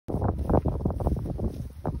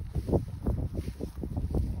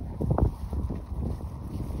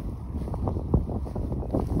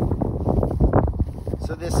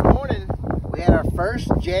this morning we had our first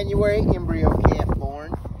January embryo calf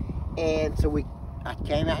born, and so I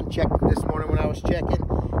came out and checked it this morning when I was checking,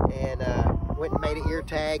 and went and made an ear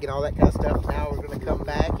tag and all that kind of stuff. Now we're going to come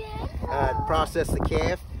back and process the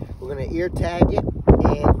calf. We're going to ear tag it,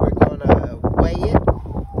 and we're going to weigh it,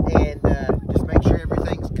 and just make sure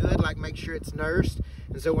everything's good, like make sure it's nursed.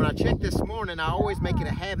 And so when I check this morning, I always make it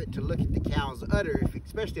a habit to look at the cow's udder,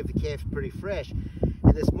 especially if the calf's pretty fresh.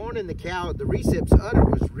 And this morning the recip's udder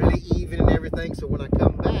was really even and everything. So when I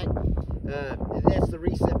come back, that's the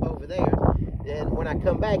recip over there. And when I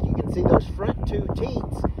come back, you can see those front two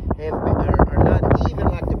teats are not even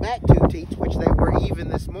like the back two teats, which they were even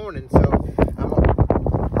this morning. So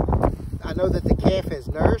I know that the calf has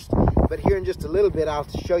nursed, but here in just a little bit, I'll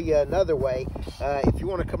show you another way. If you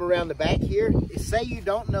want to come around the back here, say you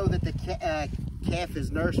don't know that the calf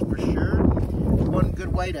is nursed for sure, one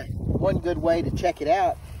good way to check it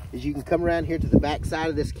out is you can come around here to the back side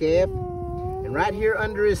of this calf, and right here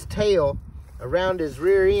under his tail, around his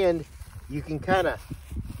rear end, you can kind of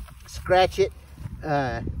scratch it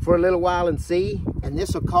for a little while and see, and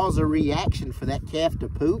this will cause a reaction for that calf to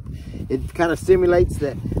poop. It kind of simulates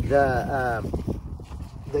the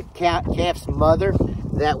calf's mother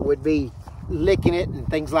that would be licking it and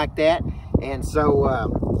things like that. And so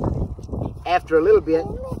after a little bit,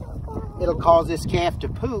 it'll cause this calf to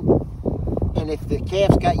poop, and if the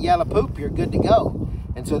calf's got yellow poop, you're good to go.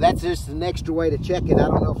 And so that's just an extra way to check it. I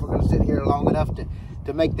don't know if we're going to sit here long enough to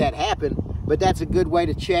make that happen, but that's a good way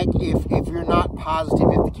to check if you're not positive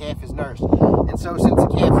if the calf is nursed. And so since the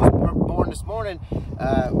calf was born this morning,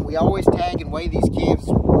 we always tag and weigh these calves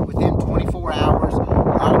within 24 hours. A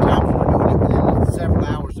lot of times we're doing it within several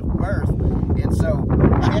hours of birth. And so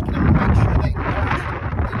checking them to make sure they nurse,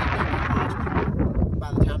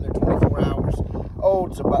 by the time they're 24 hours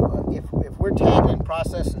old. So if we're tagging and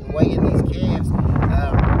processing and weighing these calves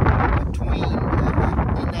between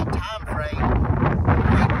in that time frame,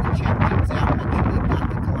 we're able to check things out, make sure they've got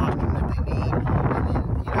the colostrum that they need, and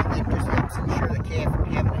then that just helps ensure the calf will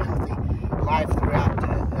have a healthy life throughout.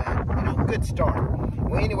 Good start.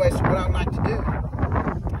 Well, anyway, so what I like to do,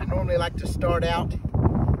 I normally like to start out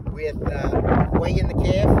with weighing the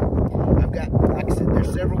calf. I've got, like I said,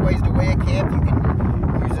 there's several ways to weigh a calf. You can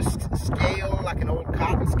use a scale, like an old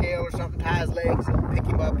cotton scale or something, tie his legs and pick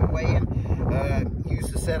him up and weigh him.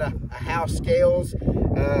 Use a set of house scales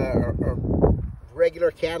or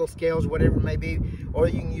regular cattle scales, whatever it may be, or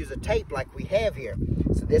you can use a tape like we have here.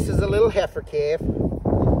 So this is a little heifer calf,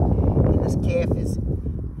 and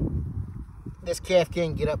this calf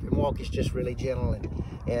can get up and walk. It's just really gentle,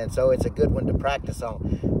 and so it's a good one to practice on.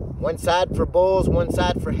 One side for bulls, one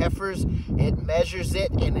side for heifers. It measures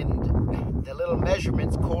it, and then the little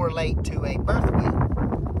measurements correlate to a birth weight.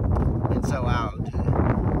 And so I'll put it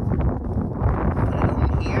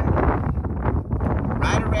on here,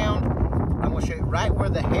 right around, I'm going to show you right where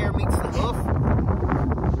the hair meets the hoof.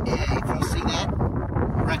 If you see that,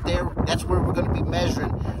 right there, that's where we're going to be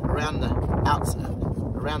measuring around the outside,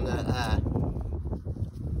 around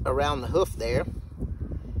the hoof there.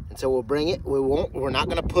 And so we'll bring it, we're not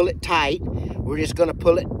going to pull it tight, we're just going to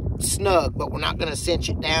pull it snug, but we're not going to cinch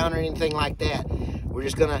it down or anything like that. We're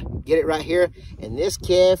just going to get it right here, and this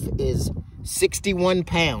calf is 61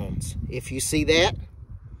 pounds. If you see that,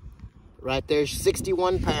 right there,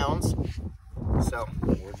 61 pounds. So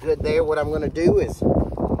we're good there. What I'm going to do is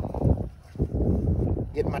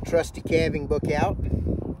get my trusty calving book out.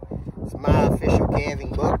 It's my official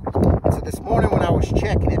calving book. And so this morning when I was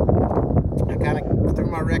checking it, I kind of threw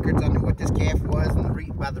my records. I knew what this calf was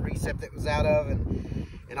and by the recip that was out of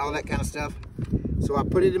and all that kind of stuff. So I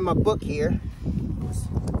put it in my book here.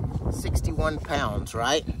 It's 61 pounds,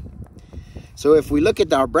 right? So if we look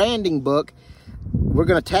at our branding book, we're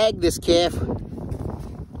going to tag this calf. I'm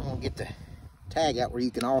going to get the tag out where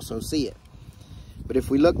you can also see it. But if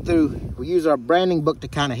we look through, we use our branding book to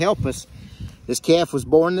kind of help us. This calf was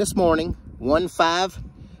born this morning, 1/5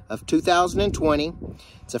 of 2020.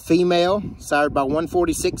 It's a female, sired by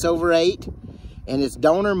 146/8, and its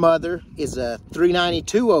donor mother is a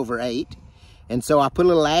 392/8. And so I put a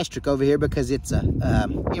little asterisk over here because it's a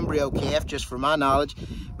embryo calf, just for my knowledge.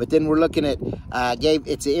 But then we're looking at,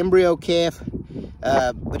 it's an embryo calf,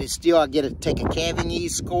 but it's still, I get to take a calving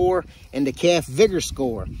ease score and the calf vigor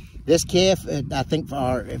score. This calf, I think,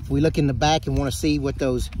 if we look in the back and want to see what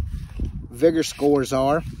those vigor scores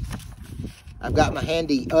are, I've got my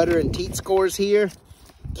handy udder and teat scores here,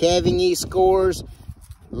 calving ease scores,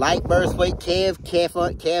 light birth weight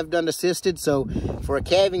calved unassisted. So for a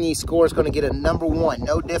calving ease score, it's going to get a number 1.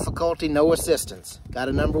 No difficulty, no assistance. Got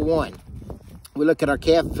a number 1. We look at our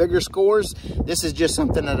calf vigor scores. This is just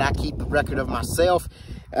something that I keep a record of myself.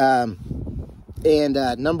 Number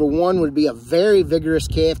one would be a very vigorous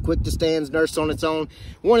calf, quick to stand, nurse on its own.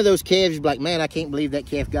 One of those calves, you'd be like, man, I can't believe that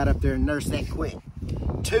calf got up there and nursed that quick.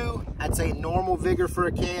 Two, I'd say normal vigor for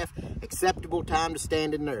a calf, acceptable time to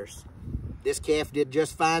stand and nurse. This calf did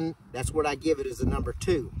just fine. That's what I give it as a number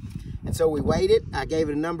 2. And so we weighed it. I gave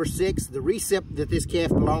it a number 6. The recip that this calf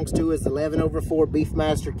belongs to is 11/4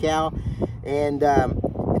 Beefmaster cow. And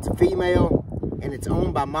it's a female, and it's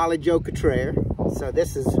owned by Molly Jo Cutrer. So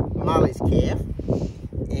this is Molly's calf.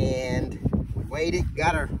 And we weighed it,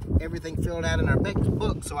 got everything filled out in our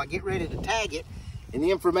book. So I get ready to tag it. And the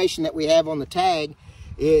information that we have on the tag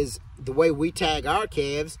is the way we tag our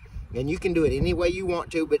calves. And you can do it any way you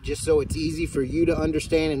want to, but just so it's easy for you to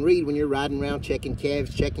understand and read when you're riding around checking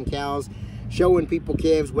calves, checking cows, showing people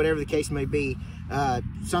calves, whatever the case may be.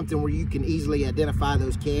 Something where you can easily identify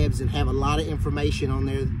those calves and have a lot of information on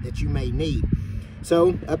there that you may need.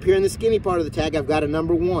 So up here in the skinny part of the tag, I've got a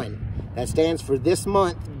number 1. That stands for this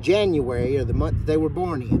month, January, or the month that they were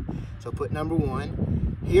born in. So put number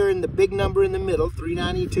 1. Here in the big number in the middle,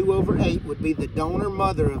 392/8 would be the donor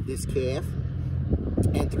mother of this calf.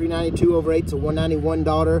 And 392/8 is a 191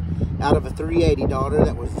 daughter out of a 380 daughter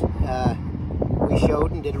that was we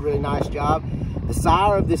showed and did a really nice job. The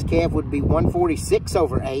sire of this calf would be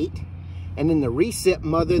 146/8, and then the recip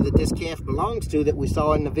mother that this calf belongs to that we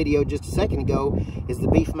saw in the video just a second ago is the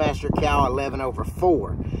Beefmaster cow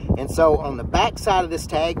 11/4. And so on the back side of this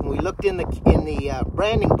tag, when we looked in the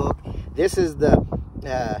branding book, this is the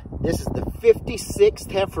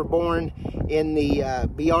 56th heifer born in the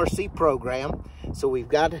BRC program. So we've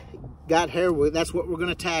got her, that's what we're going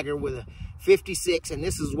to tag her with, a 56, and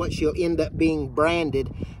this is what she'll end up being branded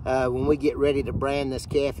when we get ready to brand this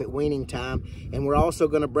calf at weaning time. And we're also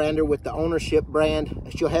going to brand her with the ownership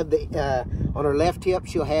brand. She'll have the, on her left hip,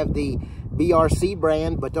 she'll have the BRC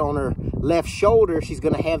brand, but on her left shoulder, she's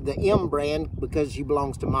going to have the M brand because she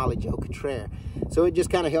belongs to Molly Jo Cutrer. So it just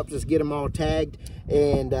kind of helps us get them all tagged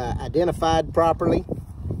and identified properly.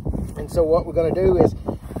 And so what we're going to do is,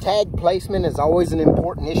 tag placement is always an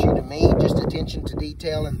important issue to me, just attention to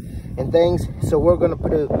detail and things. So what we're going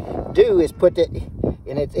to do is put it,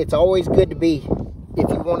 and it's always good to be,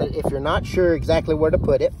 if you're not sure exactly where to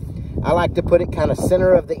put it, I like to put it kind of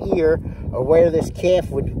center of the ear, or where this calf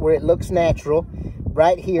where it looks natural,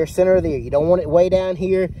 right here, center of the ear. You don't want it way down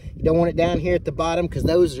here. You don't want it down here at the bottom, because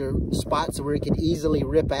those are spots where it can easily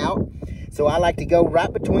rip out. So I like to go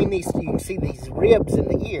right between these. You can see these ribs in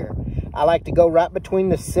the ear. I like to go right between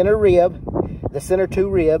the center rib, the center 2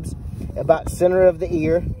 ribs, about center of the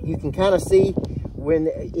ear. You can kind of see when,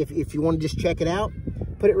 if you want to just check it out,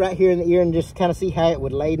 put it right here in the ear and just kind of see how it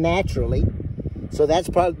would lay naturally. So that's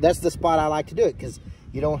the spot I like to do it, because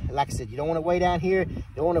you don't, like I said, you don't want to way down here, you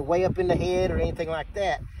don't want to way up in the head or anything like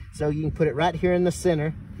that. So you can put it right here in the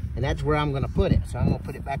center, and that's where I'm going to put it. So I'm going to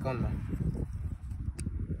put it back on the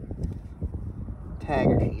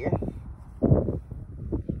tagger here.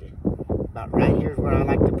 About right here is where I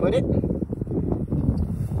like to put it.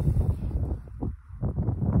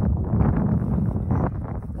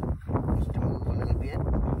 Just to move a little bit. A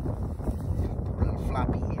little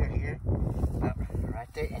floppy ear here. Right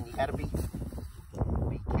there. And you gotta be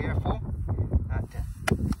careful not to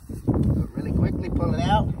really quickly pull it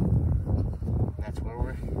out. That's where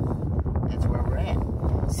we're at.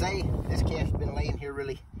 Say this calf's been laying here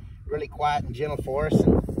really quiet and gentle for us,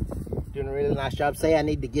 and doing a really nice job. Say I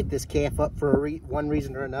need to get this calf up for one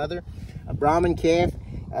reason or another. A Brahman calf,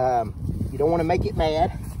 you don't want to make it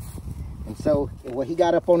mad. And so, well, he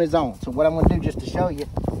got up on his own. So what I'm going to do, just to show you,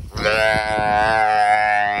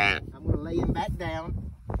 I'm going to lay him back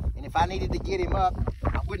down. And if I needed to get him up,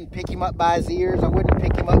 I wouldn't pick him up by his ears. I wouldn't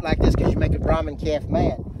pick him up like this, because you make a Brahman calf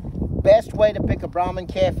mad. Best way to pick a Brahman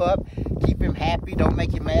calf up, keep him happy, don't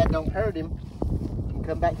make him mad, don't hurt him. You can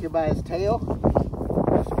come back here by his tail.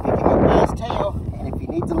 Pick him up by his tail, and if he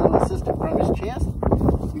needs a little assistance from his chest,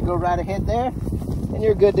 you go right ahead there, and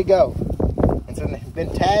you're good to go. And so they've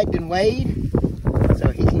been tagged and weighed, so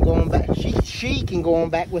he can go on back. She can go on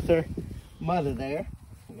back with her mother there,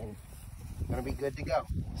 and gonna be good to go.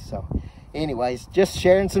 So, anyways, just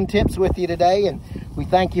sharing some tips with you today, and we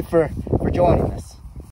thank you for joining us.